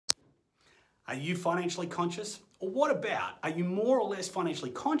Are you financially conscious? Or what about, are you more or less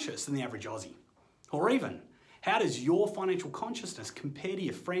financially conscious than the average Aussie? Or even, how does your financial consciousness compare to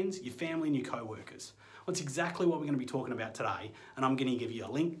your friends, your family, and your co-workers? Well, that's exactly what we're going to be talking about today, and I'm going to give you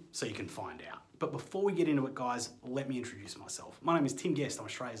a link so you can find out. But before we get into it, guys, let me introduce myself. My name is Tim Guest. I'm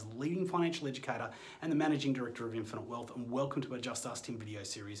Australia's leading financial educator and the Managing Director of Infinite Wealth, and welcome to our Just Ask Tim video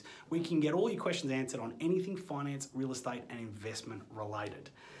series, where you can get all your questions answered on anything finance, real estate, and investment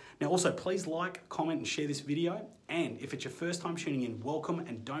related. Now, also, please like, comment, and share this video. And if it's your first time tuning in, welcome,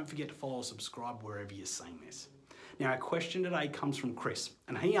 and don't forget to follow or subscribe wherever you're seeing this. Now, our question today comes from Chris,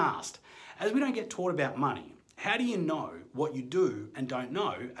 and he asked, as we don't get taught about money, how do you know what you do and don't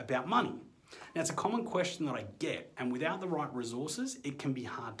know about money? Now, it's a common question that I get, and without the right resources, it can be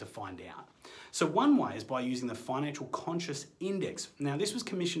hard to find out. So one way is by using the Financial Conscious Index. Now, this was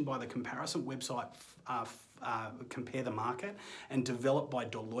commissioned by the comparison website Compare the Market and developed by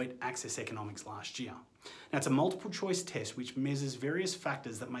Deloitte Access Economics last year. Now, it's a multiple choice test which measures various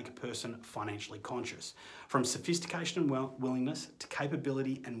factors that make a person financially conscious, from sophistication and willingness to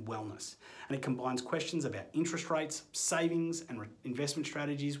capability and wellness. And it combines questions about interest rates, savings and investment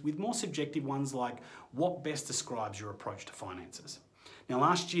strategies with more subjective ones like what best describes your approach to finances. Now,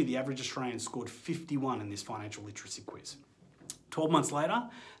 last year, the average Australian scored 51 in this financial literacy quiz. 12 months later,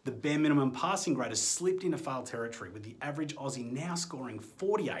 the bare minimum passing grade has slipped into fail territory, with the average Aussie now scoring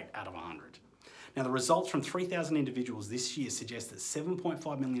 48 out of 100. Now, the results from 3,000 individuals this year suggest that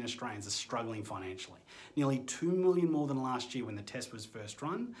 7.5 million Australians are struggling financially, nearly 2 million more than last year when the test was first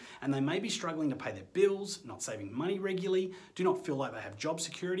run, and they may be struggling to pay their bills, not saving money regularly, do not feel like they have job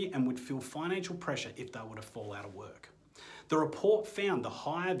security, and would feel financial pressure if they were to fall out of work. The report found the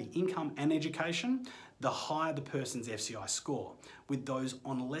higher the income and education, the higher the person's FCI score, with those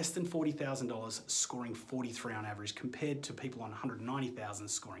on less than $40,000 scoring 43 on average, compared to people on $190,000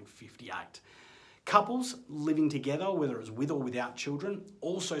 scoring 58. Couples living together, whether it was with or without children,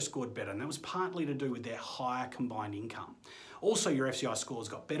 also scored better, and that was partly to do with their higher combined income. Also, your FCI scores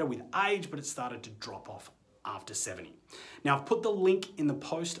got better with age, but it started to drop off after 70. Now, I've put the link in the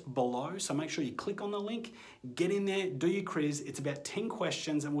post below, so make sure you click on the link, get in there, do your quiz. It's about 10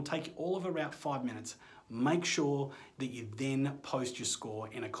 questions and will take you all of about 5 minutes. Make sure that you then post your score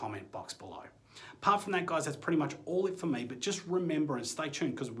in a comment box below. Apart from that, guys, that's pretty much all it for me, but just remember and stay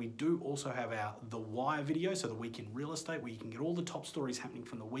tuned, because we do also have our The Wire video, so the week in real estate, where you can get all the top stories happening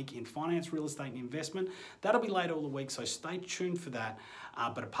from the week in finance, real estate, and investment. That'll be later all the week, so stay tuned for that.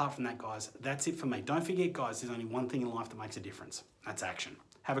 But apart from that, guys, that's it for me. Don't forget, guys, there's only one thing in life that makes a difference. That's action.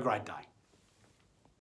 Have a great day.